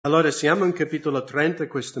Allora, siamo in capitolo 30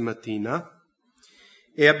 questa mattina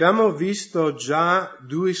e abbiamo visto già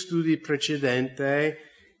due studi precedenti,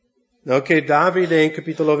 no, che Davide in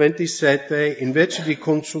capitolo 27, invece di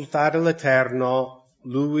consultare l'Eterno,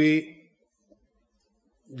 lui,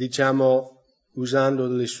 usando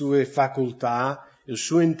le sue facoltà, il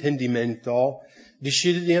suo intendimento,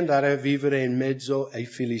 decide di andare a vivere in mezzo ai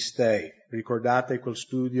Filistei. Ricordate quel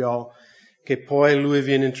studio che poi lui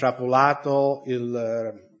viene intrappolato,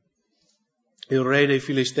 il re dei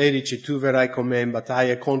Filistei dice: tu verrai con me in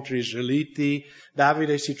battaglia contro gli Israeliti.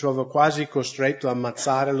 Davide si trova quasi costretto a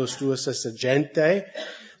ammazzare la sua stessa gente,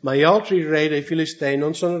 ma gli altri re dei Filistei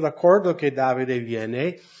non sono d'accordo che Davide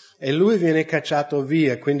viene e lui viene cacciato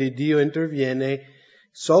via, quindi Dio interviene.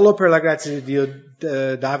 Solo per la grazia di Dio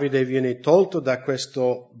Davide viene tolto da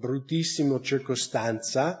questa bruttissima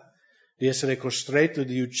circostanza di essere costretto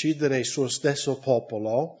di uccidere il suo stesso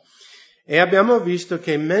popolo. E abbiamo visto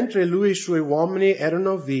che mentre lui e i suoi uomini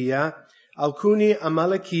erano via, alcuni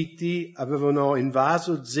Amalekiti avevano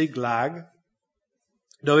invaso Ziklag,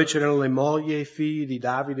 dove c'erano le mogli e i figli di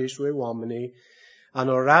Davide e i suoi uomini,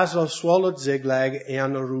 hanno raso al suolo Ziklag e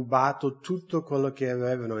hanno rubato tutto quello che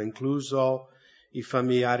avevano, incluso i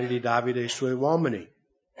familiari di Davide e i suoi uomini.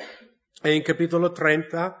 E in capitolo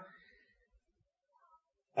 30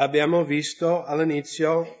 abbiamo visto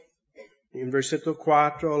all'inizio, in versetto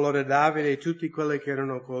 4, allora Davide e tutti quelli che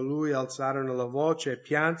erano con lui alzarono la voce e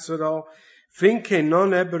piansero finché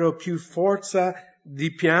non ebbero più forza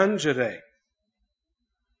di piangere.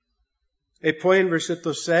 E poi in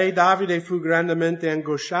versetto 6 Davide fu grandemente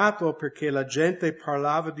angosciato perché la gente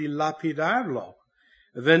parlava di lapidarlo,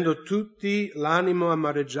 avendo tutti l'animo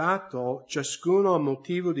amareggiato, ciascuno a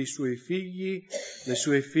motivo dei suoi figli, le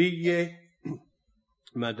sue figlie,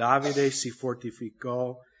 ma Davide si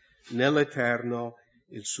fortificò nell'Eterno,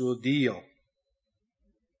 il suo Dio.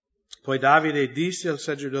 Poi Davide disse al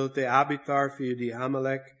sacerdote Abiatar, figlio di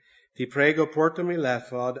Amalek: ti prego, portami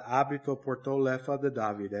l'efod. Abito portò l'efod a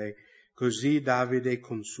Davide, così Davide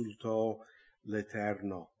consultò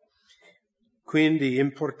l'Eterno. Quindi,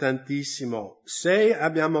 importantissimo, se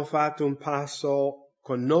abbiamo fatto un passo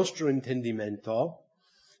con nostro intendimento,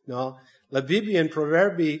 no? La Bibbia in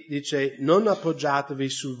Proverbi dice: non appoggiatevi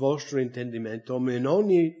sul vostro intendimento, ma in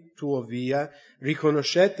ogni tua via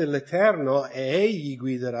riconoscete l'Eterno e Egli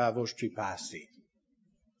guiderà i vostri passi.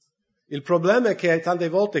 Il problema è che tante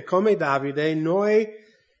volte, come Davide, noi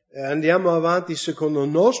andiamo avanti secondo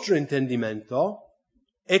il nostro intendimento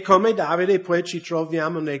e come Davide poi ci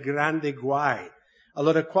troviamo nei grandi guai.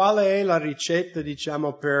 Allora, qual è la ricetta,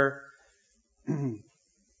 per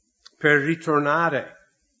ritornare,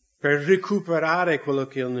 per recuperare quello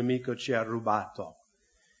che il nemico ci ha rubato?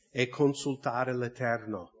 E consultare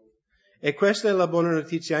l'Eterno. E questa è la buona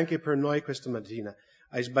notizia anche per noi questa mattina.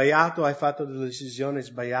 Hai sbagliato, hai fatto delle decisioni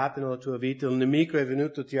sbagliate nella tua vita, il nemico è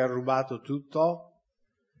venuto, ti ha rubato tutto.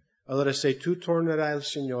 Allora se tu tornerai al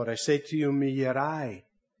Signore, se ti umilierai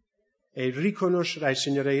e riconoscerai: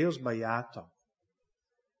 Signore, io ho sbagliato.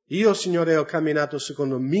 Io, Signore, ho camminato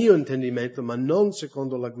secondo il mio intendimento, ma non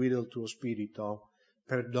secondo la guida del tuo Spirito.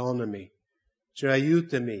 Perdonami, cioè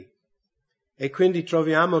aiutami. E quindi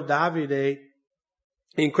troviamo Davide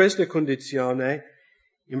in questa condizione.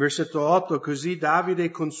 In versetto 8, così Davide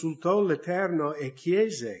consultò l'Eterno e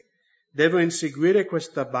chiese: devo inseguire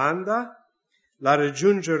questa banda? La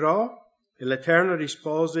raggiungerò? E l'Eterno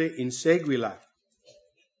rispose: inseguila,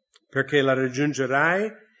 perché la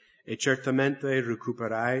raggiungerai e certamente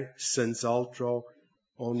recupererai senz'altro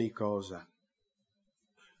ogni cosa.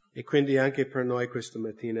 E quindi anche per noi questa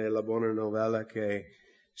mattina è la buona novella che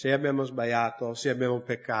se abbiamo sbagliato, se abbiamo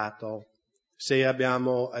peccato, se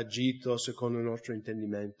abbiamo agito secondo il nostro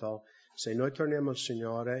intendimento, se noi torniamo al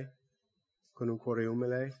Signore con un cuore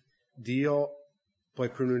umile, Dio può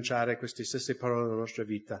pronunciare queste stesse parole nella nostra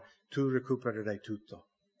vita: tu recupererai tutto.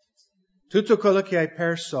 Tutto quello che hai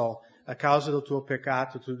perso a causa del tuo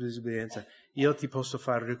peccato, tua disobbedienza, io ti posso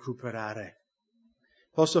far recuperare.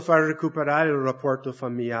 Posso far recuperare il rapporto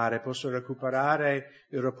familiare, posso recuperare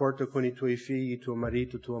il rapporto con i tuoi figli, tuo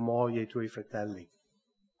marito, tua moglie, i tuoi fratelli.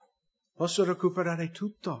 Posso recuperare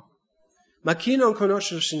tutto. Ma chi non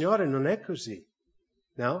conosce il Signore non è così,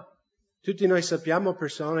 no? Tutti noi sappiamo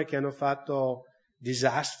persone che hanno fatto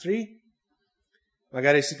disastri,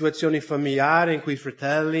 magari situazioni familiari in cui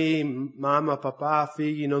fratelli, mamma, papà,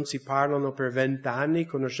 figli non si parlano per 20 anni.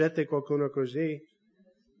 Conoscete qualcuno così?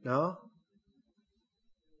 No?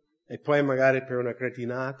 E poi magari per una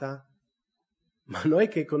cretinata. Ma noi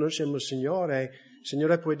che conosciamo il Signore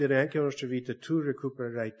può dire anche alla nostra vita: tu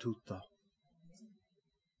recupererai tutto.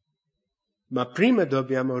 Ma prima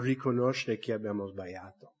dobbiamo riconoscere che abbiamo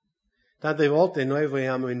sbagliato. Tante volte noi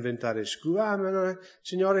vogliamo inventare scuse, ma no,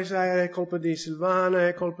 Signore, sai, è colpa di Silvana,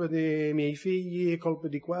 è colpa dei miei figli, è colpa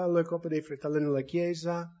di quello, è colpa dei fratelli nella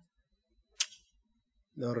chiesa.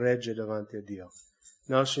 Non regge davanti a Dio.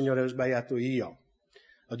 No, Signore, ho sbagliato io.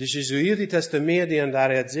 Ho deciso io di testa mia di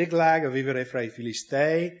andare a Ziklag, a vivere fra i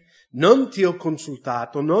Filistei. Non ti ho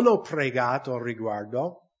consultato, non ho pregato al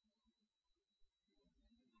riguardo.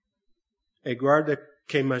 E guarda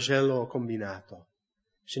che macello ho combinato.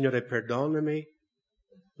 Signore, perdonami,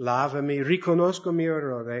 lavami, riconosco il mio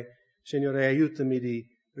errore. Signore, aiutami di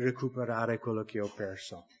recuperare quello che ho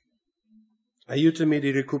perso. Aiutami di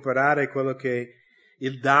recuperare quello che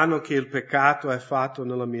il danno che il peccato ha fatto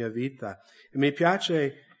nella mia vita. E mi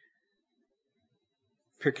piace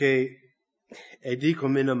perché, e dico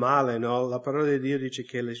meno male, no? La parola di Dio dice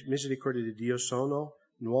che le misericordie di Dio sono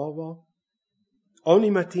nuove ogni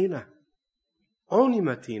mattina. Ogni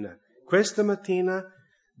mattina. Questa mattina,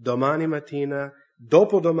 domani mattina,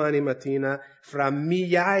 dopodomani mattina, fra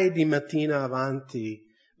migliaia di mattine avanti,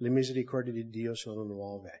 le misericordie di Dio sono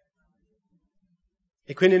nuove.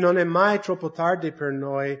 E quindi non è mai troppo tardi per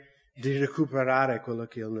noi di recuperare quello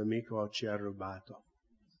che il nemico ci ha rubato.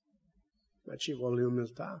 Ma ci vuole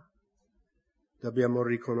umiltà. Dobbiamo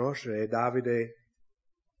riconoscere. E Davide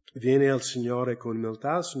viene al Signore con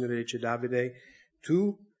umiltà. Il Signore dice, Davide,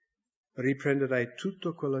 tu riprenderai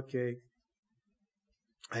tutto quello che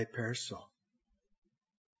hai perso.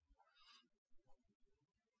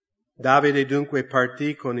 Davide dunque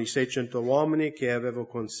partì con i 600 uomini che aveva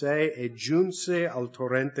con sé e giunse al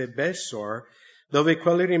torrente Besor, dove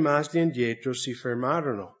quelli rimasti indietro si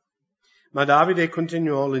fermarono. Ma Davide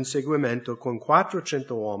continuò l'inseguimento con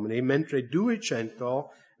 400 uomini, mentre 200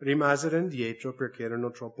 rimasero indietro perché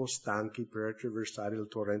erano troppo stanchi per attraversare il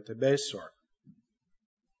torrente Besor.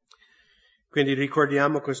 Quindi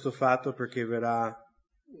ricordiamo questo fatto perché verrà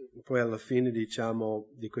poi alla fine,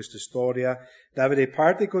 di questa storia. Davide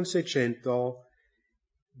parte con 600,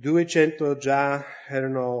 200 già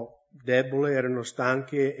erano deboli, erano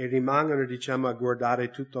stanchi e rimangono, a guardare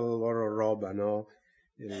tutta la loro roba, no?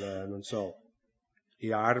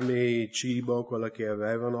 Le armi, il cibo, quello che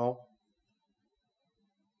avevano.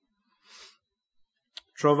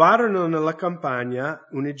 Trovarono nella campagna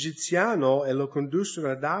un egiziano e lo condussero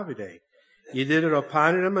a Davide. Gli diedero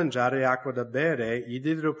pane da mangiare e acqua da bere, gli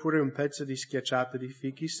diedero pure un pezzo di schiacciata di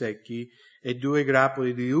fichi secchi e 2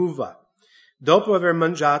 grappoli di uva. Dopo aver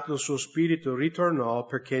mangiato il suo spirito ritornò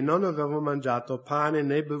perché non aveva mangiato pane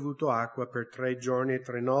né bevuto acqua per 3 giorni e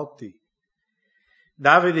 3 notti.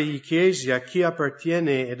 Davide gli chiese a chi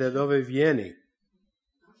appartiene e da dove vieni.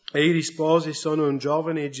 Egli rispose, sono un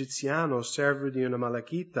giovane egiziano, servo di una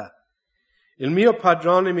malachita. Il mio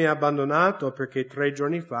padrone mi ha abbandonato perché 3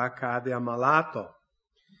 giorni fa cade ammalato.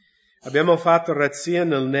 Abbiamo fatto razzia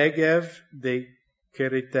nel Negev dei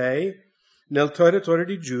Keretei, nel territorio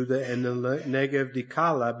di Giuda e nel Negev di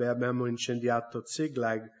Caleb e abbiamo incendiato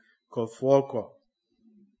Ziklag col fuoco.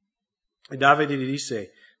 E Davide gli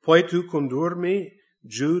disse, puoi tu condurmi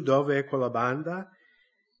giù dove è quella banda?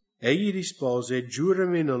 Egli rispose,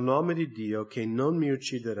 giurami nel nome di Dio che non mi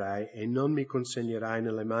ucciderai e non mi consegnerai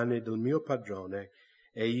nelle mani del mio padrone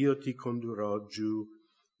e io ti condurrò giù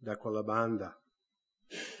da quella banda.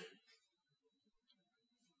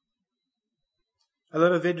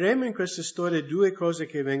 Allora vedremo in questa storia 2 cose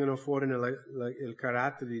che vengono fuori nel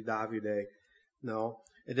carattere di Davide, no?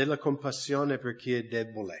 Ed è la compassione per chi è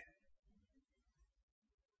debole.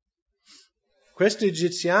 Questo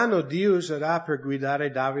egiziano Dio userà per guidare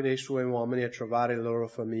Davide e i suoi uomini a trovare il loro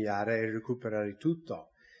familiare e recuperare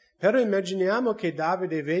tutto. Però immaginiamo che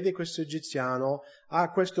Davide vede questo egiziano,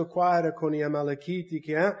 questo qua era con gli Amalekiti,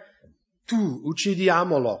 tu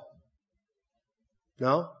uccidiamolo.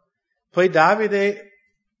 No? Poi Davide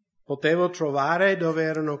poteva trovare dove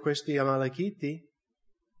erano questi Amalekiti?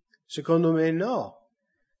 Secondo me no.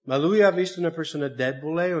 Ma lui ha visto una persona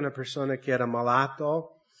debole, una persona che era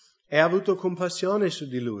malato, e ha avuto compassione su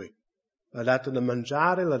di lui. L'ha dato da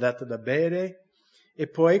mangiare, l'ha dato da bere, e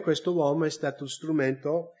poi questo uomo è stato il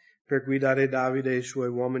strumento per guidare Davide e i suoi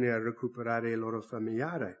uomini a recuperare il loro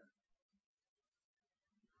familiare.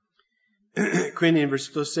 Quindi in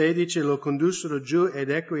versetto 16 lo condussero giù ed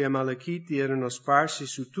ecco gli Amalekiti erano sparsi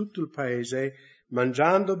su tutto il paese,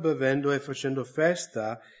 mangiando, bevendo e facendo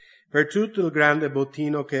festa per tutto il grande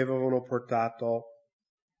bottino che avevano portato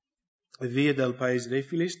via dal paese dei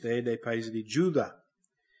Filistei e dai paesi di Giuda.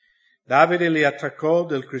 Davide li attaccò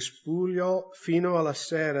del crespuglio fino alla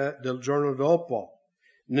sera del giorno dopo.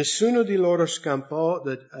 Nessuno di loro scampò,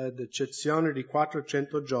 ad eccezione di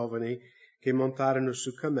 400 giovani che montarono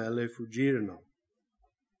su cammelli e fuggirono.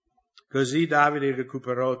 Così Davide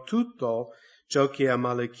recuperò tutto ciò che gli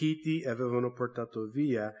Amalekiti avevano portato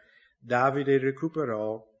via. Davide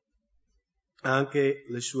recuperò anche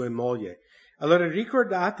le sue mogli. Allora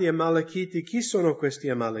ricordate gli Amalekiti, chi sono questi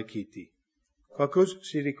Amalekiti? Qualcuno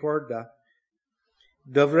si ricorda?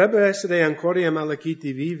 Dovrebbero essere ancora gli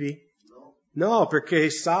Amalekiti vivi? No, perché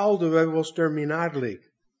Saul doveva sterminarli.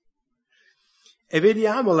 E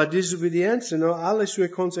vediamo la disobbedienza, no, ha le sue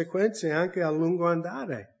conseguenze anche a lungo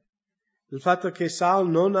andare. Il fatto che Saul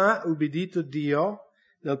non ha ubbidito Dio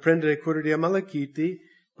nel prendere cura di Amalekiti,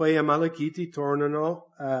 poi gli Amalekiti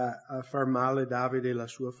tornano a far male a Davide e la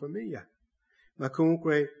sua famiglia. Ma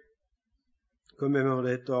comunque, come abbiamo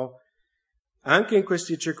detto, anche in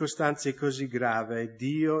queste circostanze così gravi,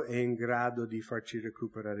 Dio è in grado di farci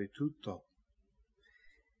recuperare tutto.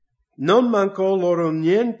 Non mancò loro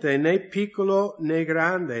niente, né piccolo né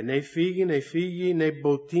grande, né figli, né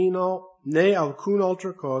bottino, né alcuna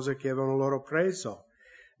altra cosa che avevano loro preso.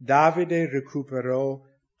 Davide recuperò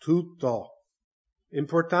tutto.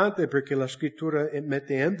 Importante perché la scrittura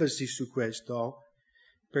mette enfasi su questo,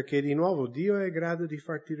 perché di nuovo Dio è in grado di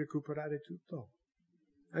farti recuperare tutto.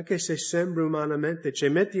 Anche se sembra umanamente, cioè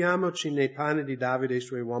mettiamoci nei panni di Davide e i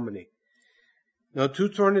suoi uomini. No, tu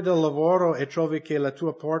torni dal lavoro e trovi che la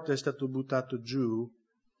tua porta è stata buttata giù,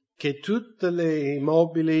 che tutte le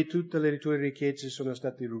immobili, tutte le tue ricchezze sono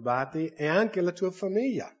state rubate e anche la tua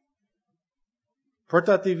famiglia.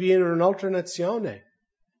 Portati via in un'altra nazione.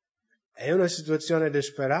 È una situazione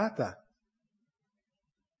disperata.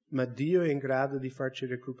 Ma Dio è in grado di farci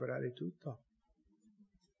recuperare tutto.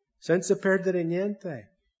 Senza perdere niente.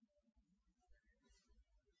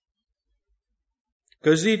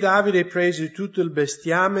 Così Davide prese tutto il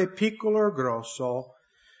bestiame, piccolo o grosso.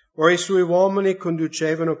 Ora i suoi uomini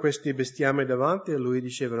conducevano questi bestiame davanti a lui,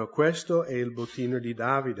 dicevano: questo è il bottino di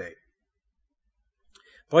Davide.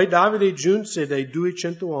 Poi Davide giunse dai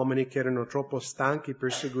 200 uomini che erano troppo stanchi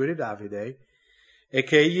per seguire Davide e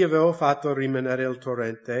che egli aveva fatto rimanere al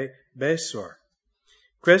torrente Besor.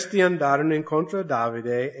 Questi andarono incontro a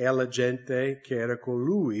Davide e alla gente che era con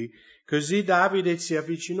lui. Così Davide si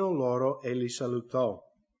avvicinò loro e li salutò.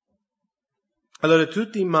 Allora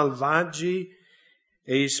tutti i malvagi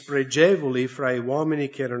e i spregevoli fra gli uomini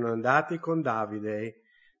che erano andati con Davide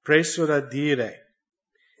presero a dire: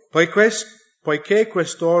 poiché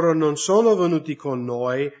costoro non sono venuti con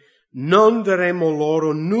noi, non daremo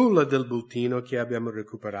loro nulla del bottino che abbiamo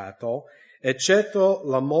recuperato, eccetto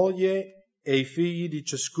la moglie e i figli di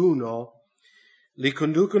ciascuno, li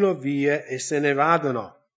conducono via e se ne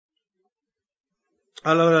vadano.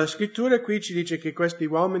 Allora la scrittura qui ci dice che questi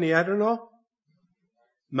uomini erano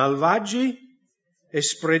malvagi e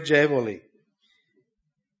spregevoli.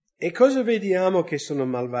 E cosa vediamo che sono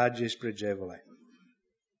malvagi e spregevoli?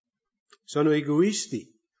 Sono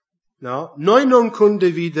egoisti, no? Noi non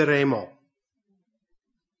condivideremo.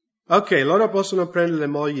 Ok, loro possono prendere le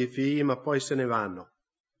mogli e i figli, ma poi se ne vanno.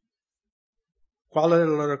 Qual era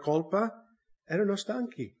la loro colpa? Erano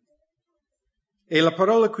stanchi. E la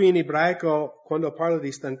parola qui in ebraico, quando parla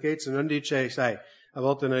di stanchezza, non dice, sai, a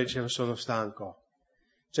volte noi diciamo sono stanco.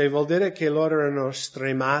 Cioè vuol dire che loro erano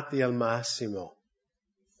stremati al massimo.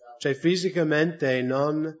 Cioè fisicamente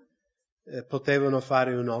non potevano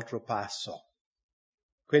fare un altro passo.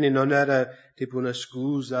 Quindi non era tipo una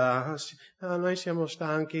scusa, noi siamo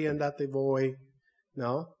stanchi, andate voi,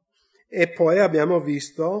 no? E poi abbiamo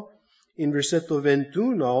visto in versetto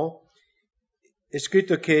 21 è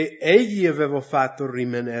scritto che egli aveva fatto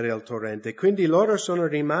rimanere al torrente, quindi loro sono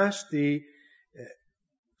rimasti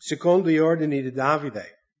secondo gli ordini di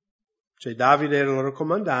Davide. Cioè Davide era il loro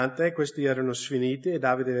comandante, questi erano sfiniti e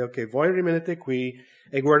Davide diceva: ok, voi rimanete qui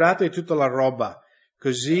e guardate tutta la roba,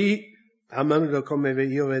 così, almeno come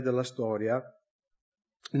io vedo la storia,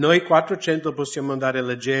 noi 400 possiamo andare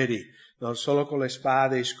leggeri, non solo con le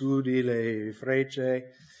spade, i scudi, le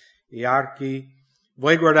frecce, gli archi.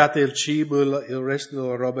 Voi guardate il cibo, il resto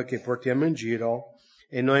della roba che portiamo in giro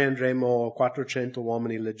e noi andremo 400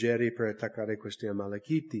 uomini leggeri per attaccare questi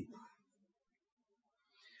Amalekiti.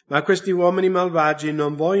 Ma questi uomini malvagi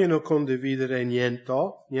non vogliono condividere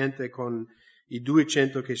niente con i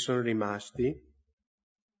 200 che sono rimasti.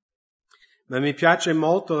 Ma mi piace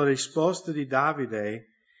molto la risposta di Davide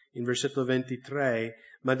in versetto 23.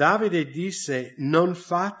 Ma Davide disse: non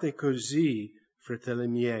fate così, fratelli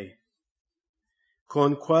miei,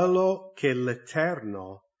 con quello che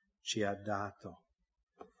l'Eterno ci ha dato.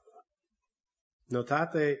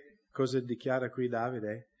 Notate cosa dichiara qui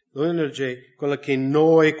Davide? Lui non dice quello che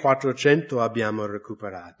noi 400 abbiamo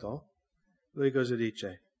recuperato. Lui cosa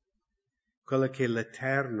dice? Quello che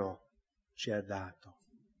l'Eterno ci ha dato.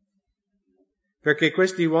 Perché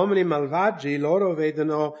questi uomini malvagi, loro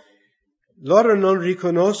non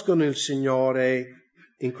riconoscono il Signore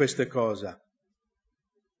in questa cosa.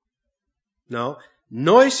 No?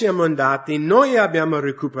 Noi siamo andati, noi abbiamo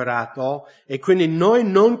recuperato e quindi noi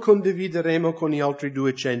non condivideremo con gli altri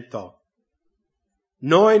 200.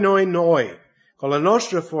 Noi, con la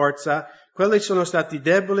nostra forza, quelli sono stati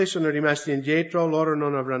deboli, sono rimasti indietro, loro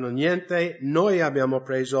non avranno niente, noi abbiamo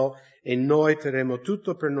preso e noi terremo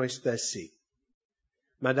tutto per noi stessi.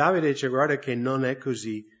 Ma Davide dice, guarda che non è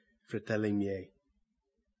così, fratelli miei.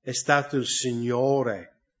 È stato il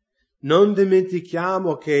Signore. Non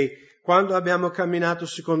dimentichiamo che quando abbiamo camminato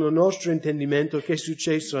secondo il nostro intendimento, che è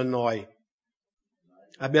successo a noi?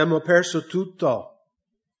 Abbiamo perso tutto.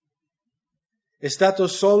 È stato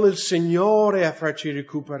solo il Signore a farci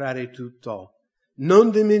recuperare tutto.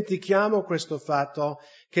 Non dimentichiamo questo fatto,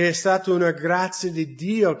 che è stata una grazia di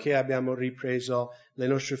Dio che abbiamo ripreso le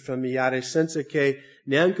nostre familiari senza che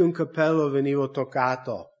neanche un capello veniva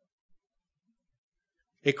toccato.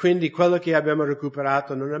 E quindi quello che abbiamo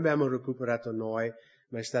recuperato non abbiamo recuperato noi,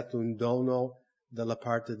 ma è stato un dono dalla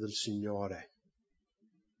parte del Signore.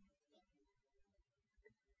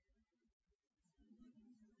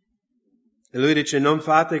 E lui dice, non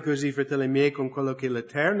fate così, fratelli miei, con quello che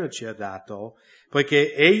l'Eterno ci ha dato,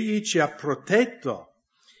 poiché Egli ci ha protetto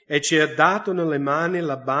e ci ha dato nelle mani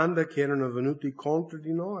la banda che erano venuti contro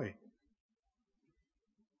di noi.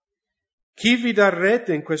 Chi vi dà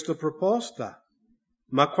rete in questa proposta?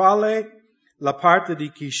 Ma quale la parte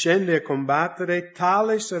di chi scende a combattere,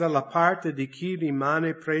 tale sarà la parte di chi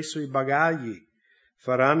rimane presso i bagagli.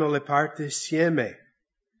 Faranno le parti insieme.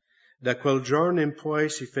 Da quel giorno in poi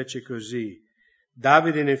si fece così.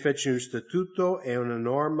 Davide ne fece un statuto e una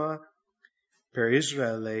norma per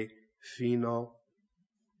Israele fino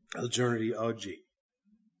al giorno di oggi.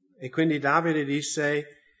 E quindi Davide disse,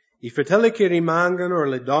 i fratelli che rimangono, o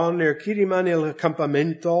le donne, o chi rimane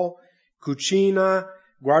all'accampamento, cucina,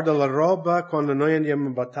 guarda la roba quando noi andiamo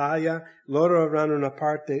in battaglia, loro avranno una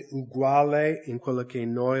parte uguale in quello che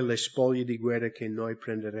noi, le spoglie di guerra che noi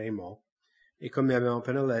prenderemo. E come abbiamo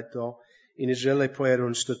appena letto, in Israele poi era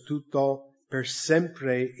un statuto per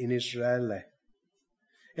sempre in Israele.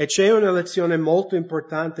 E c'è una lezione molto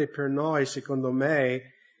importante per noi, secondo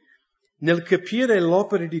me, nel capire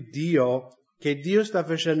l'opera di Dio, che Dio sta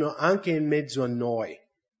facendo anche in mezzo a noi.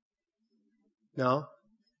 No?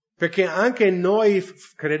 Perché anche noi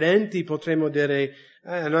credenti potremmo dire,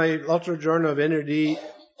 noi l'altro giorno, venerdì,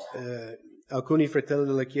 alcuni fratelli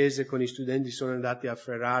della Chiesa con gli studenti sono andati a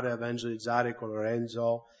Ferrara a evangelizzare con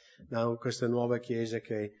Lorenzo, no? Questa nuova Chiesa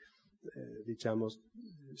che, diciamo,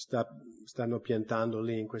 stanno piantando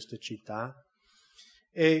lì in questa città.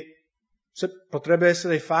 E potrebbe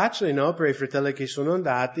essere facile, no? Per i fratelli che sono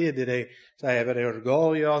andati e dire, sai, avere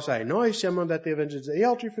orgoglio, sai, noi siamo andati a evangelizzare. Gli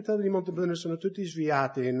altri fratelli di Montebelluna sono tutti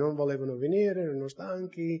sviati, non volevano venire, erano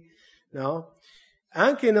stanchi, no?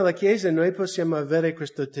 Anche nella Chiesa noi possiamo avere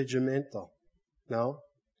questo atteggiamento, no?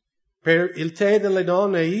 Per il tè delle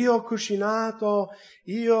donne, io ho cucinato,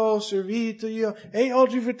 io ho servito, e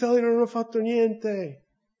oggi i fratelli non hanno fatto niente.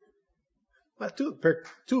 Ma tu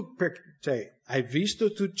hai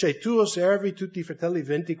visto, tu osservi tutti i fratelli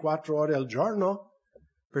 24 ore al giorno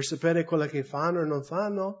per sapere quello che fanno o non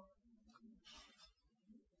fanno?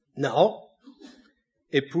 No.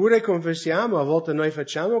 Eppure confessiamo, a volte noi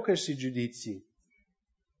facciamo questi giudizi.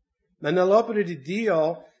 Ma nell'opera di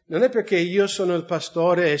Dio, non è perché io sono il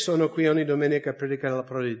pastore e sono qui ogni domenica a predicare la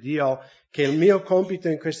parola di Dio, che il mio compito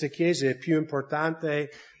in questa chiesa è più importante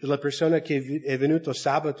della persona che è venuto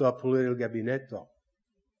sabato a pulire il gabinetto.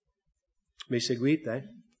 Mi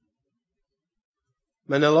seguite?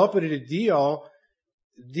 Ma nell'opera di Dio,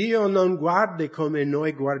 Dio non guarda come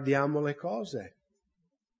noi guardiamo le cose.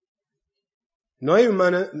 Noi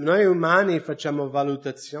umani facciamo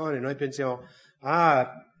valutazioni, noi pensiamo,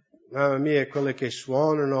 mamma mia, quelle che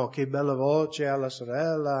suonano, che bella voce ha la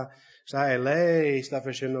sorella, sai, lei sta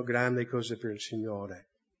facendo grandi cose per il Signore.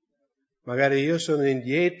 Magari io sono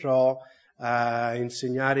indietro a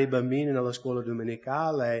insegnare i bambini nella scuola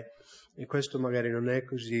domenicale e questo magari non è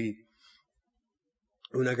così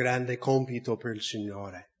un grande compito per il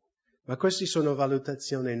Signore. Ma queste sono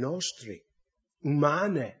valutazioni nostre,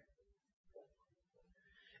 umane.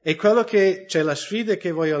 E quello che c'è la sfida che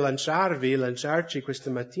voglio lanciarci questa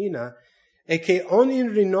mattina, è che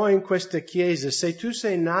ognuno di noi in questa chiesa, se tu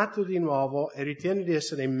sei nato di nuovo e ritieni di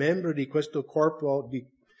essere membro di questo corpo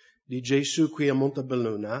di Gesù qui a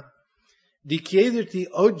Montebelluna, di chiederti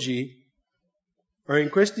oggi, o in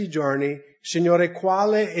questi giorni, Signore,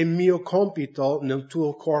 quale è il mio compito nel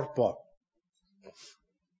tuo corpo?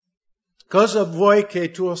 Cosa vuoi che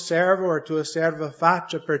tuo servo o tua serva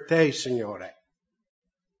faccia per te, Signore?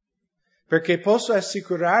 Perché posso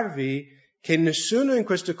assicurarvi che nessuno in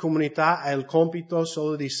questa comunità ha il compito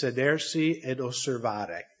solo di sedersi ed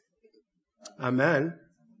osservare.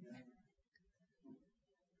 Amen.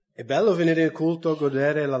 È bello venire in culto,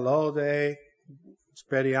 godere la lode,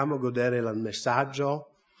 speriamo godere il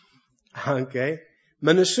messaggio anche,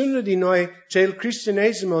 ma nessuno di noi, cioè il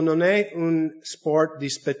cristianesimo non è un sport di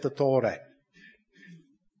spettatore.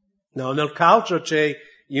 No, nel calcio c'è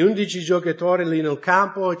gli 11 giocatori lì nel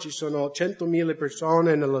campo e ci sono 100.000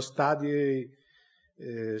 persone nello stadio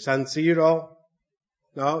San Siro,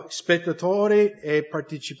 no? Spettatori e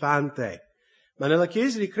partecipanti. Ma nella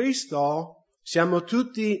Chiesa di Cristo siamo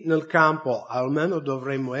tutti nel campo, almeno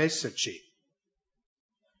dovremmo esserci.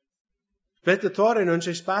 Spettatori, non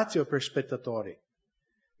c'è spazio per spettatori.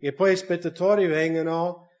 E poi i spettatori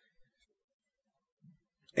vengono,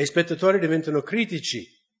 e i spettatori diventano critici.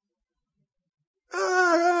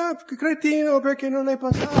 Ah, cretino, perché non è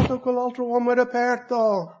passato, quell'altro uomo era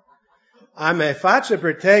aperto. Ah, ma è facile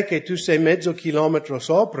per te che tu sei mezzo chilometro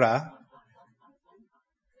sopra.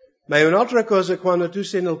 Ma è un'altra cosa quando tu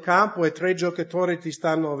sei nel campo e 3 giocatori ti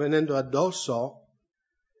stanno venendo addosso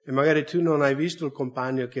e magari tu non hai visto il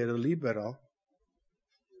compagno che era libero.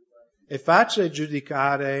 È facile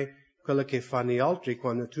giudicare quello che fanno gli altri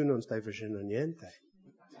quando tu non stai facendo niente.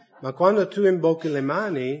 Ma quando tu imbocchi le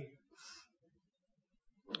mani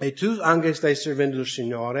e tu anche stai servendo il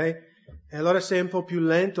Signore, e allora sei un po' più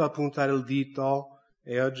lento a puntare il dito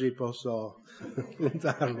e oggi posso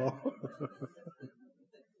puntarlo.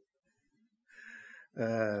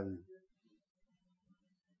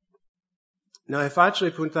 No, è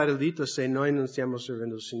facile puntare il dito se noi non stiamo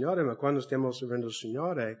servendo il Signore, ma quando stiamo servendo il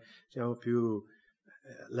Signore siamo più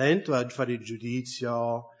lento a fare il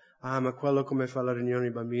giudizio. Ah, ma quello come fa la riunione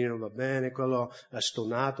i bambini non va bene, quello ha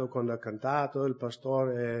stonato quando ha cantato, il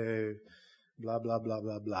pastore bla bla bla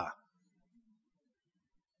bla bla.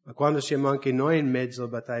 Ma quando siamo anche noi in mezzo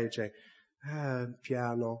alla battaglia c'è,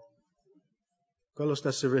 piano, quello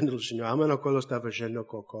sta servendo il Signore, almeno quello sta facendo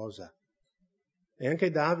qualcosa. E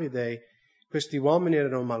anche Davide, questi uomini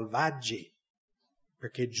erano malvagi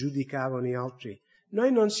perché giudicavano gli altri.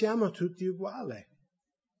 Noi non siamo tutti uguali.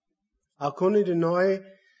 Alcuni di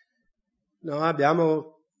noi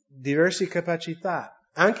abbiamo diverse capacità.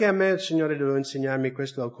 Anche a me il Signore doveva insegnarmi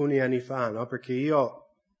questo alcuni anni fa, no? Perché io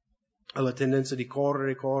ho la tendenza di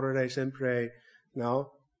correre sempre,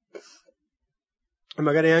 no? E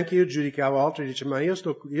magari anche io giudicavo altri e dicevo, ma io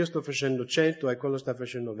sto facendo 100 e quello sta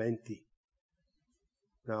facendo 20.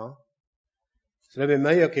 No? Sarebbe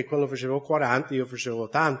meglio che quello facevo 40 e io facevo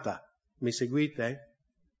 80. Mi seguite?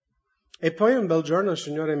 E poi un bel giorno il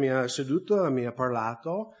Signore mi ha seduto, mi ha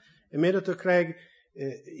parlato e mi ha detto, Craig,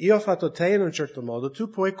 io ho fatto te in un certo modo, tu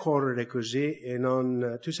puoi correre così e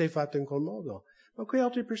tu sei fatto in quel modo. Ma quelle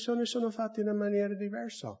altre persone sono fatte in una maniera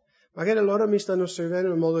diversa. Magari loro mi stanno servendo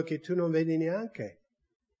in un modo che tu non vedi neanche.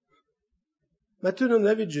 Ma tu non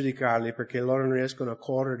devi giudicarli perché loro non riescono a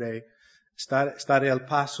correre, stare al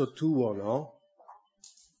passo tuo, no?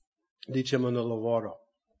 Diciamo nel lavoro.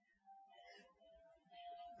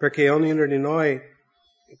 Perché ognuno di noi,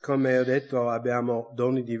 come ho detto, abbiamo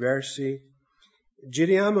doni diversi.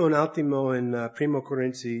 Giriamo un attimo in 1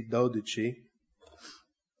 Corinzi 12,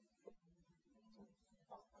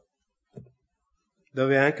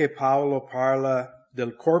 dove anche Paolo parla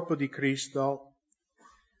del corpo di Cristo,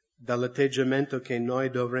 dall'atteggiamento che noi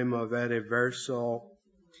dovremmo avere verso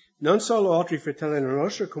non solo altri fratelli nella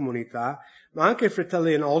nostra comunità, ma anche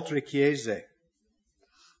fratelli in altre chiese.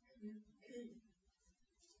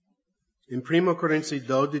 In 1 Corinzi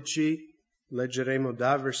 12, leggeremo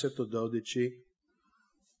da versetto 12.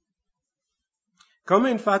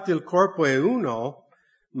 Come infatti il corpo è uno,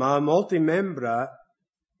 ma ha molte membra,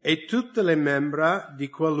 e tutte le membra di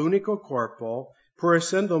quell'unico corpo, pur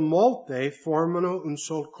essendo molte, formano un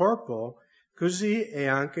sol corpo, così è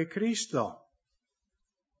anche Cristo.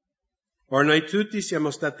 Ora noi tutti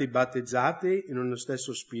siamo stati battezzati in uno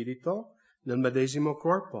stesso spirito, nel medesimo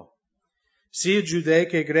corpo. Sia giudei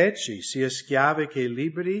che greci, sia schiavi che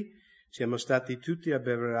liberi, siamo stati tutti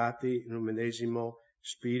abbeverati in un medesimo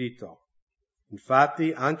spirito.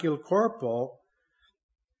 Infatti anche il corpo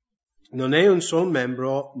non è un solo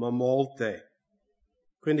membro, ma molte.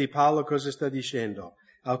 Quindi Paolo cosa sta dicendo?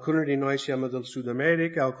 Alcuni di noi siamo del Sud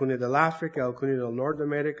America, alcuni dell'Africa, alcuni del Nord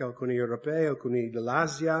America, alcuni europei, alcuni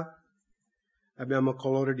dell'Asia. Abbiamo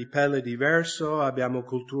colore di pelle diverso, abbiamo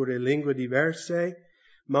culture e lingue diverse,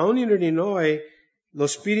 ma ognuno di noi, lo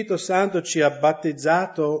Spirito Santo ci ha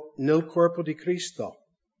battezzato nel corpo di Cristo.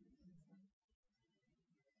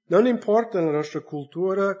 Non importa la nostra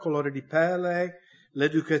cultura, colore di pelle,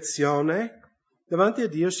 l'educazione, davanti a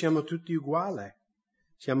Dio siamo tutti uguali.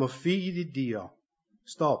 Siamo figli di Dio.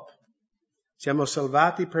 Stop. Siamo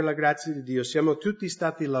salvati per la grazia di Dio. Siamo tutti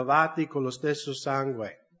stati lavati con lo stesso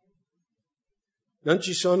sangue. Non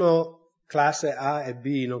ci sono classe A e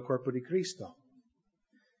B nel corpo di Cristo.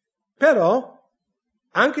 Però,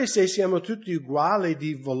 anche se siamo tutti uguali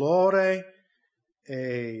di valore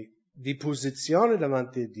e di posizione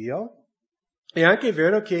davanti a Dio, è anche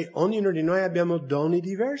vero che ognuno di noi abbiamo doni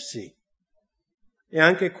diversi. E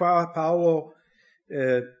anche qua Paolo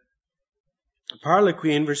parla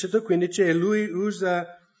qui in versetto 15 e lui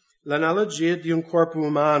usa l'analogia di un corpo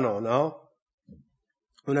umano, no?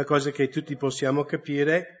 Una cosa che tutti possiamo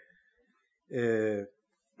capire.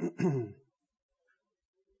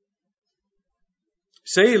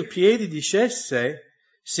 Se il piede dicesse,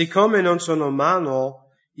 siccome non sono mano,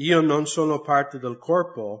 io non sono parte del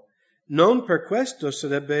corpo, non per questo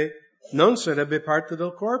non sarebbe parte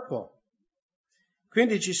del corpo.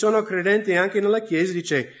 Quindi ci sono credenti anche nella Chiesa,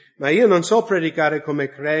 dice, ma io non so predicare come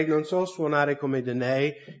Craig, non so suonare come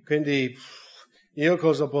Danae, quindi io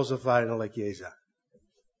cosa posso fare nella Chiesa?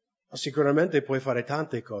 Sicuramente puoi fare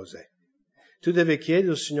tante cose. Tu devi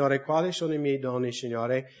chiedere al Signore quali sono i miei doni,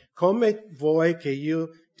 Signore, come vuoi che io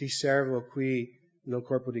ti servo qui nel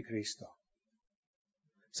corpo di Cristo.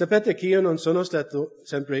 Sapete che io non sono stato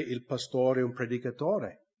sempre il pastore, un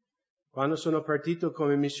predicatore. Quando sono partito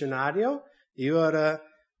come missionario, io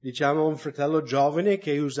ero, un fratello giovane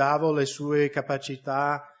che usava le sue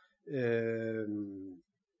capacità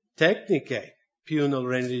tecniche più nel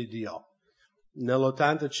regno di Dio.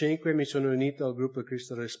 Nell'85 mi sono unito al gruppo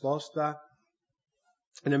Cristo Risposta.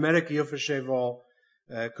 In America io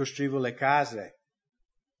costruivo le case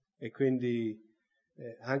e quindi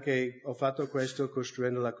anche ho fatto questo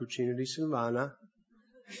costruendo la cucina di Silvana.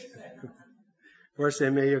 Forse è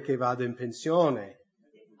meglio che vada in pensione.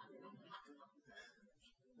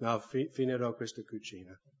 No, finirò questa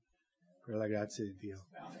cucina, per la grazia di Dio.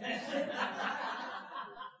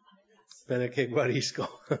 Spero che guarisco.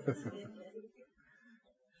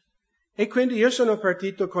 E quindi io sono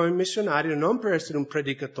partito come missionario non per essere un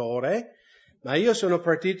predicatore, ma io sono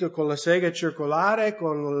partito con la sega circolare,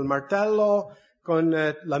 con il martello, con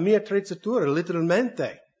la mia attrezzatura,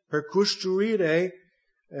 letteralmente, per costruire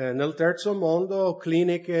nel terzo mondo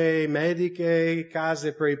cliniche mediche,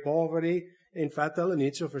 case per i poveri. E infatti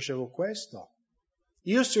all'inizio facevo questo.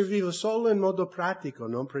 Io servivo solo in modo pratico,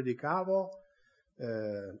 non predicavo,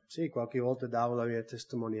 sì, qualche volta davo la mia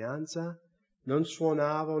testimonianza, non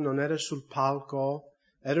suonavo, non ero sul palco,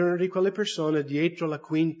 ero una di quelle persone dietro la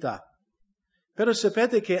quinta. Però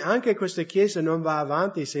sapete che anche questa chiesa non va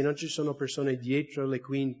avanti se non ci sono persone dietro le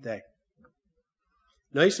quinte.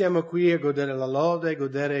 Noi siamo qui a godere la lode, a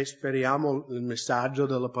godere, speriamo, il messaggio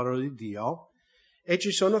della parola di Dio. E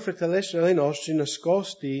ci sono fratelli e sorelle nostri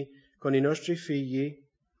nascosti con i nostri figli.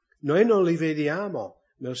 Noi non li vediamo,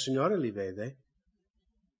 ma il Signore li vede.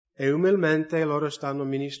 E umilmente loro stanno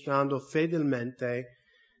ministrando fedelmente,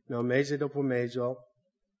 mese dopo mese,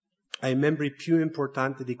 ai membri più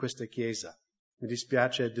importanti di questa Chiesa. Mi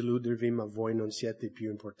dispiace deludervi, ma voi non siete i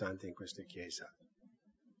più importanti in questa Chiesa.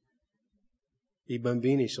 I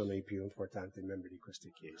bambini sono i più importanti membri di questa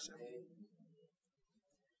Chiesa.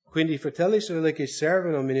 Quindi i fratelli e sorelle che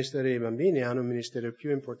servono al ministero dei bambini hanno un ministero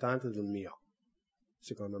più importante del mio,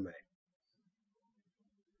 secondo me.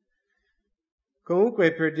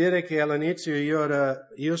 Comunque, per dire che all'inizio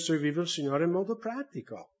io servivo il Signore in modo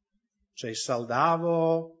pratico. Cioè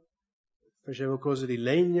saldavo, facevo cose di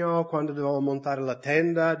legno, quando dovevo montare la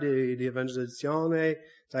tenda di evangelizzazione,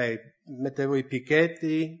 mettevo i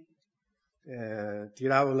picchetti,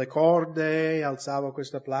 tiravo le corde, alzavo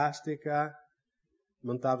questa plastica,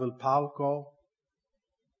 montavo il palco.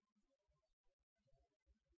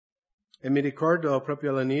 E mi ricordo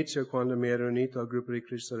proprio all'inizio, quando mi ero unito al gruppo di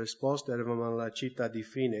Cristo Risposta, eravamo nella città di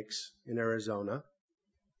Phoenix, in Arizona.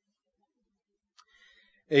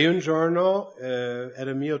 E un giorno, era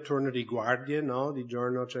il mio turno di guardia, no? Di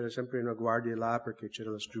giorno c'era sempre una guardia là perché c'era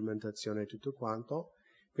la strumentazione e tutto quanto.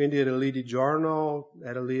 Quindi ero lì di giorno,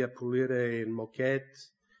 ero lì a pulire il moquette,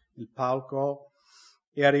 il palco.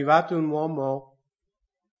 È arrivato un uomo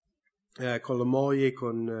con la moglie,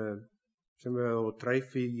 sembrano 3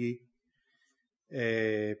 figli.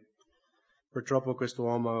 E purtroppo questo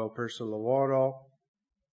uomo ha perso il lavoro.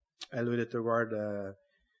 E lui ha detto, guarda,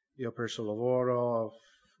 io ho perso il lavoro,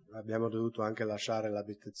 abbiamo dovuto anche lasciare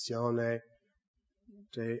l'abitazione.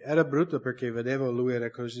 Cioè, era brutto perché vedevo lui era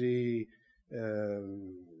così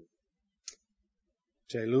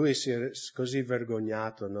Cioè lui si è così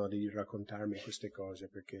vergognato, no, di raccontarmi queste cose,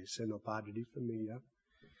 perché essendo padre di famiglia,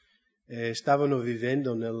 stavano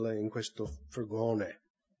vivendo in questo furgone,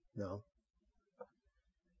 no?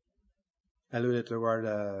 E lui ha detto,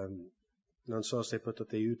 guarda, non so se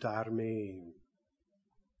potete aiutarmi.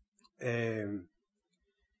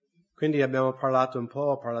 Quindi abbiamo parlato un po',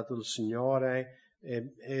 ho parlato del Signore,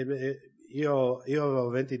 e io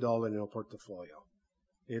avevo $20 nel portafoglio.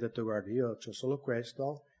 E ho detto, guarda, io ho solo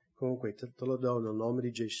questo, comunque te lo do nel nome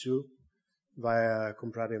di Gesù, vai a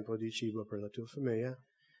comprare un po' di cibo per la tua famiglia.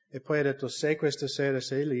 E poi ho detto, se questa sera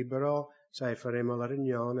sei libero, sai, faremo la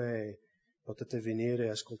riunione, potete venire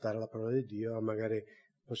a ascoltare la parola di Dio, magari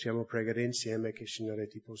possiamo pregare insieme che il Signore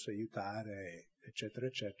ti possa aiutare, eccetera,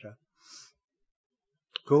 eccetera.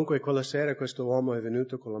 Comunque quella sera questo uomo è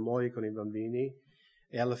venuto con la moglie, con i bambini,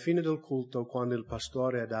 e alla fine del culto, quando il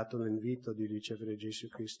pastore ha dato l'invito di ricevere Gesù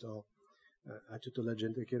Cristo a tutta la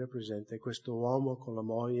gente che era presente, questo uomo con la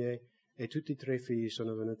moglie e tutti i 3 figli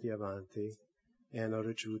sono venuti avanti e hanno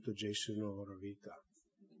ricevuto Gesù nella loro vita.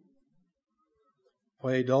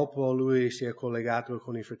 Poi dopo lui si è collegato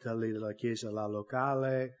con i fratelli della chiesa là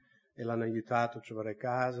locale e l'hanno aiutato a trovare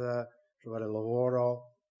casa, trovare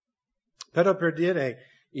lavoro. Però per dire,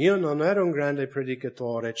 io non ero un grande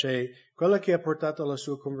predicatore, cioè quello che ha portato alla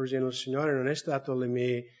sua conversione al Signore non è stato le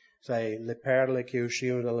mie, sai, le perle che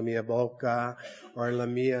uscivano dalla mia bocca o la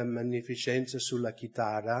mia magnificenza sulla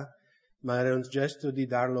chitarra, ma era un gesto di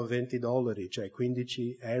darlo $20, cioè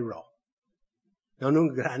 €15. Non un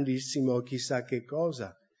grandissimo chissà che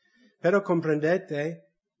cosa. Però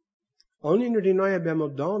comprendete, ognuno di noi abbiamo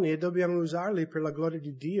doni e dobbiamo usarli per la gloria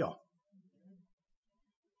di Dio.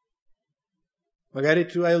 Magari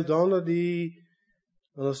tu hai il dono di,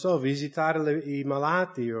 non lo so, visitare i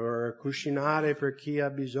malati o cucinare per chi ha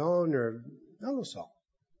bisogno, non lo so.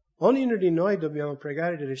 Ognuno di noi dobbiamo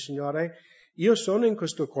pregare e dire, Signore, io sono in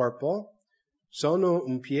questo corpo, sono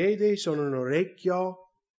un piede, sono un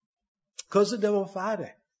orecchio, cosa devo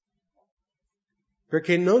fare?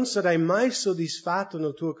 Perché non sarai mai soddisfatto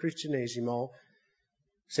nel tuo cristianesimo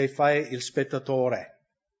se fai il spettatore.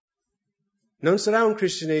 Non sarà un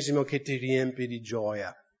cristianesimo che ti riempie di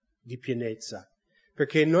gioia, di pienezza,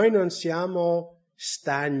 perché noi non siamo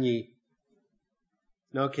stagni,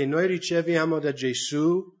 no? Che noi riceviamo da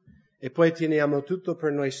Gesù e poi teniamo tutto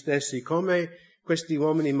per noi stessi, come questi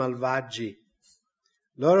uomini malvagi.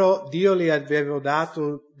 Dio gli aveva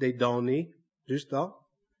dato dei doni, giusto?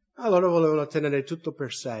 Allora volevano tenere tutto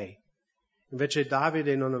per sé. Invece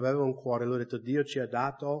Davide non aveva un cuore, lui ha detto, Dio ci ha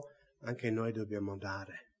dato, anche noi dobbiamo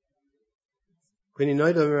dare. Quindi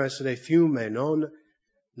noi dobbiamo essere fiume,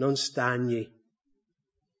 non stagni.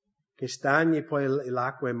 Che stagni poi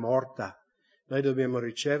l'acqua è morta. Noi dobbiamo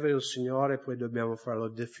ricevere il Signore e poi dobbiamo farlo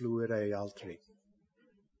defluire agli altri.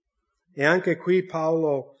 E anche qui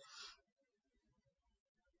Paolo,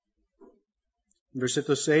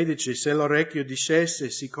 versetto 16, se l'orecchio dicesse,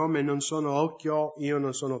 siccome non sono occhio, io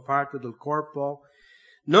non sono parte del corpo,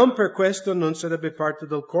 non per questo non sarebbe parte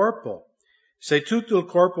del corpo. Se tutto il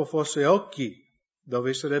corpo fosse occhi,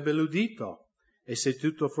 dove sarebbe l'udito? E se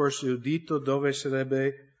tutto fosse udito, dove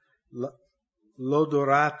sarebbe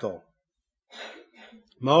l'odorato?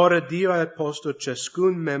 Ma ora Dio ha posto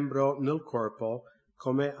ciascun membro nel corpo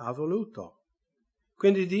come ha voluto.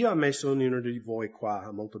 Quindi Dio ha messo ognuno di voi qua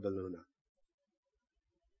a Montebelluna.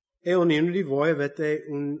 E ognuno di voi avete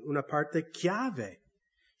una parte chiave.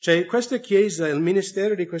 Cioè questa chiesa, il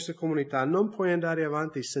ministero di questa comunità non puoi andare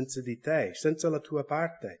avanti senza di te, senza la tua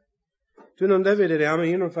parte. Tu non devi dire, ma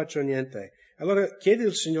io non faccio niente. Allora chiedi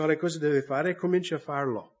al Signore cosa deve fare e comincia a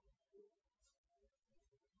farlo.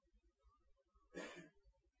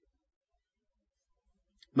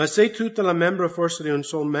 Ma se tutta la membra fosse di un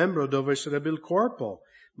solo membro, dove sarebbe il corpo?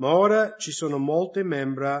 Ma ora ci sono molte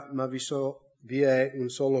membra, ma vi è un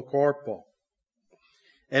solo corpo.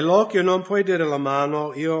 E l'occhio non può dire alla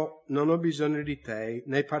mano, io non ho bisogno di te,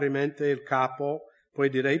 né parimenti il capo può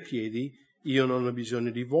dire ai piedi, io non ho bisogno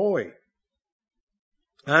di voi.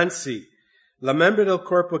 Anzi, le membra del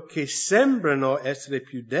corpo che sembrano essere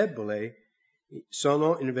più deboli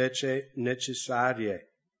sono invece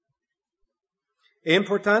necessarie. È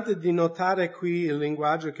importante di notare qui il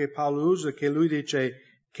linguaggio che Paolo usa, che lui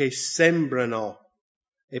dice che sembrano.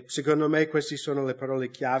 E secondo me queste sono le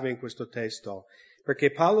parole chiave in questo testo.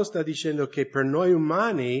 Perché Paolo sta dicendo che per noi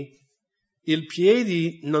umani il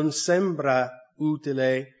piede non sembra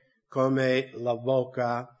utile come la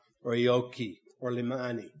bocca o gli occhi o le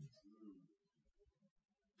mani.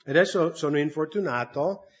 Adesso sono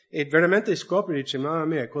infortunato e veramente scopro e dice, mamma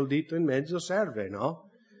mia, col dito in mezzo serve, no?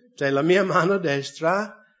 Cioè la mia mano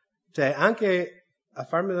destra, cioè anche a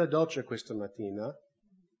farmi la doccia questa mattina,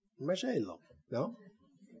 un macello, no?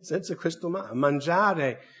 Senza questo a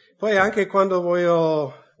mangiare. Poi anche quando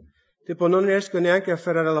voglio, tipo non riesco neanche a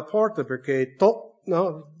ferrare la porta perché,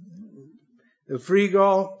 no? Il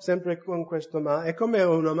frigo, sempre con questo mano. È come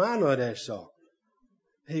una mano adesso.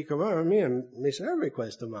 E dico, mamma mia, mi serve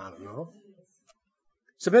questa mano, no?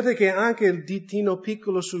 Sapete che anche il ditino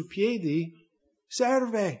piccolo sul piedi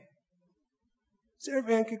serve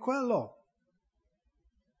anche quello.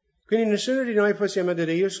 Quindi nessuno di noi possiamo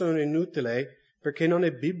dire io sono inutile perché non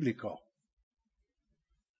è biblico.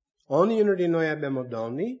 Ognuno di noi abbiamo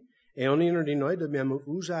doni e ognuno di noi dobbiamo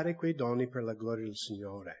usare quei doni per la gloria del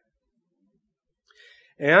Signore.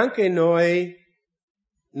 E anche noi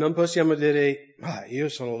non possiamo dire io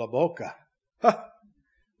sono la bocca,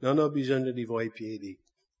 non ho bisogno di voi piedi.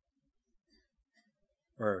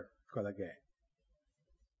 O quella che è.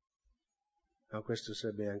 No, questo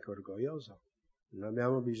sarebbe anche orgoglioso. Non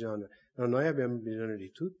abbiamo bisogno, no, noi abbiamo bisogno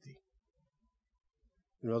di tutti,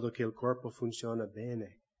 in modo che il corpo funziona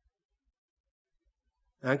bene.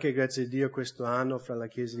 Anche grazie a Dio questo anno fra la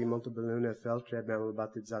chiesa di Montebelluna e Feltre abbiamo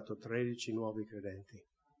battezzato 13 nuovi credenti.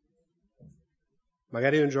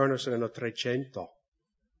 Magari un giorno saranno 300.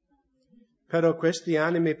 Però questi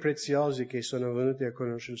animi preziosi che sono venuti a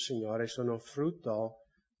conoscere il Signore sono frutto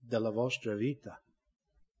della vostra vita.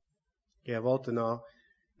 Che a volte no,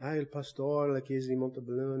 il pastore, la chiesa di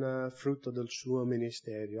Montebelluna, frutto del suo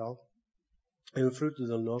ministero, è un frutto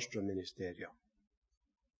del nostro ministero.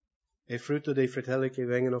 È frutto dei fratelli che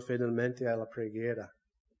vengono fedelmente alla preghiera.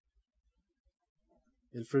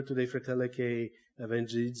 Il frutto dei fratelli che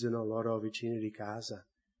evangelizzano i loro vicini di casa,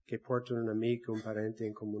 che portano un amico, un parente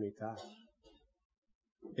in comunità.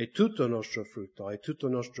 È tutto il nostro frutto, è tutto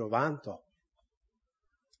il nostro vanto.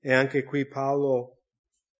 E anche qui Paolo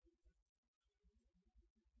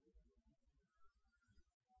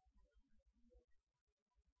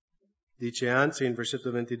dice anzi in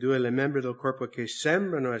versetto 22, le membra del corpo che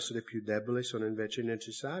sembrano essere più deboli sono invece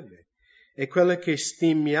necessarie. E quelle che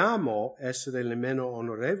stimiamo essere le meno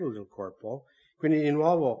onorevoli del corpo, quindi di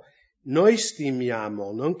nuovo noi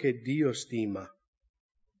stimiamo, non che Dio stima.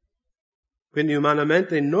 Quindi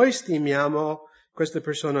umanamente noi stimiamo questa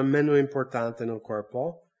persona meno importante nel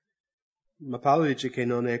corpo, ma Paolo dice che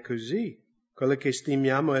non è così. Quelle che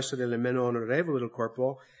stimiamo essere le meno onorevoli del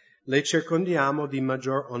corpo, le circondiamo di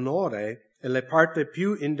maggior onore e le parti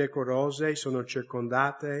più indecorose sono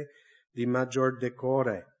circondate di maggior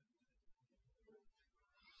decore.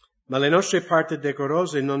 Ma le nostre parti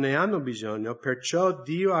decorose non ne hanno bisogno, perciò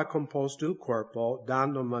Dio ha composto il corpo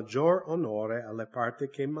dando maggior onore alle parti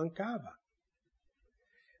che mancava,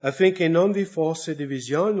 affinché non vi fosse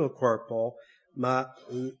divisione nel corpo, ma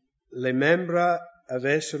le membra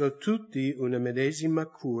avessero tutti una medesima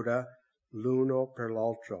cura l'uno per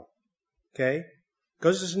l'altro. Ok?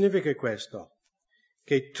 Cosa significa questo?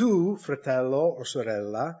 Che tu, fratello o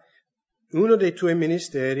sorella, uno dei tuoi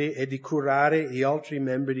ministeri è di curare gli altri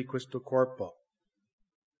membri di questo corpo.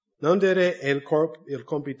 Non dire è il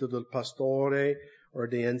compito del pastore o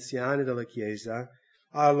degli anziani della chiesa.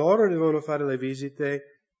 Loro devono fare le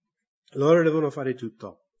visite, loro devono fare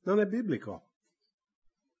tutto. Non è biblico.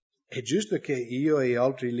 È giusto che io e gli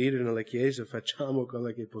altri leader nella chiesa facciamo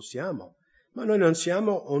quello che possiamo, ma noi non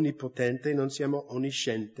siamo onnipotenti, non siamo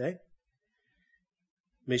onniscienti.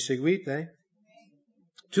 Mi seguite?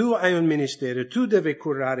 Tu hai un ministero, tu devi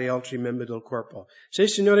curare altri membri del corpo. Se il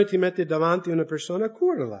Signore ti mette davanti una persona,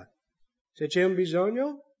 curala. Se c'è un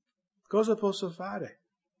bisogno, cosa posso fare?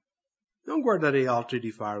 Non guardare gli altri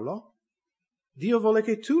di farlo. Dio vuole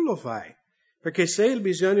che tu lo fai. Perché se il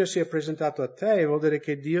bisogno si è presentato a te, vuol dire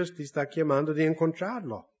che Dio ti sta chiamando di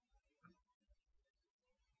incontrarlo.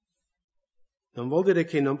 Non vuol dire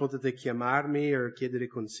che non potete chiamarmi o chiedere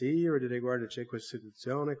consigli o dire guarda c'è questa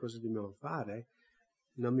situazione, cosa dobbiamo fare?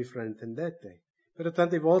 Non mi fraintendete. Però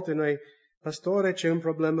tante volte noi, pastore c'è un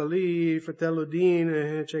problema lì, fratello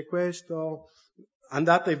Dean, c'è questo,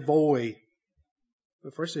 andate voi.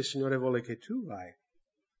 Forse il Signore vuole che tu vai.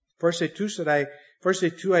 Forse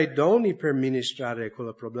tu hai doni per ministrare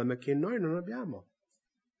quel problema che noi non abbiamo.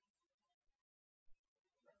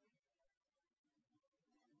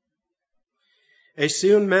 E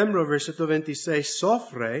se un membro, versetto 26,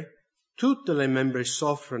 soffre, tutte le membra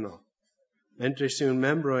soffrono. Mentre se un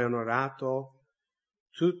membro è onorato,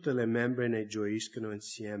 tutte le membra ne gioiscono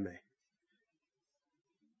insieme.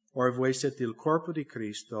 Ora voi siete il corpo di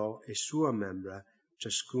Cristo e sua membra,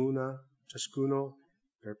 ciascuno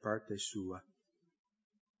per parte sua.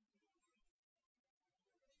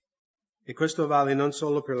 E questo vale non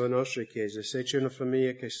solo per la nostra Chiesa. Se c'è una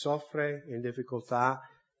famiglia che soffre, in difficoltà,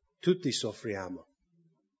 tutti soffriamo.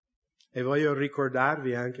 E voglio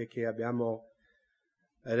ricordarvi anche che abbiamo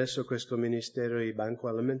adesso questo ministero di banco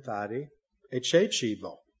alimentari e c'è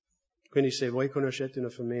cibo. Quindi se voi conoscete una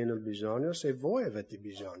famiglia nel bisogno, se voi avete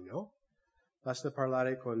bisogno, basta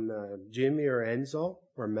parlare con Jimmy o Enzo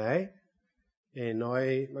o me e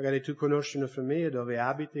noi, magari tu conosci una famiglia dove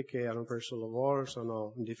abiti che hanno perso il lavoro,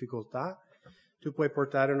 sono in difficoltà, tu puoi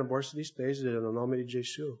portare una borsa di spese nel nome di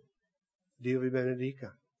Gesù. Dio vi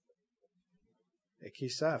benedica. E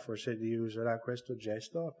chissà, forse Dio userà questo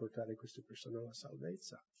gesto a portare queste persone alla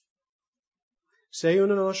salvezza. Sei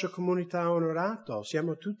una nostra comunità onorato,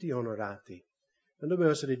 siamo tutti onorati. Non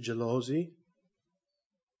dobbiamo essere gelosi.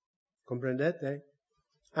 Comprendete?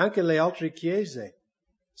 Anche le altre chiese.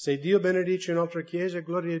 Se Dio benedice un'altra chiesa,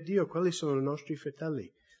 gloria a Dio, quelli sono i nostri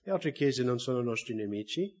fratelli. Le altre chiese non sono nostri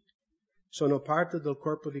nemici, sono parte del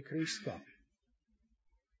corpo di Cristo.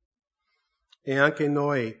 E anche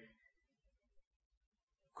noi,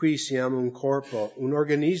 qui siamo un corpo, un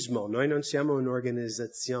organismo, noi non siamo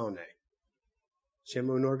un'organizzazione,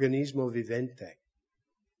 siamo un organismo vivente.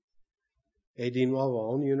 E di nuovo,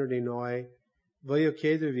 ognuno di noi, voglio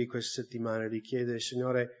chiedervi questa settimana di chiedere,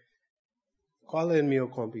 Signore, qual è il mio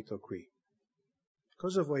compito qui?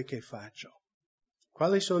 Cosa vuoi che faccio?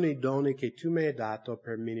 Quali sono i doni che tu mi hai dato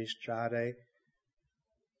per ministrare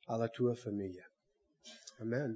alla tua famiglia? Amen.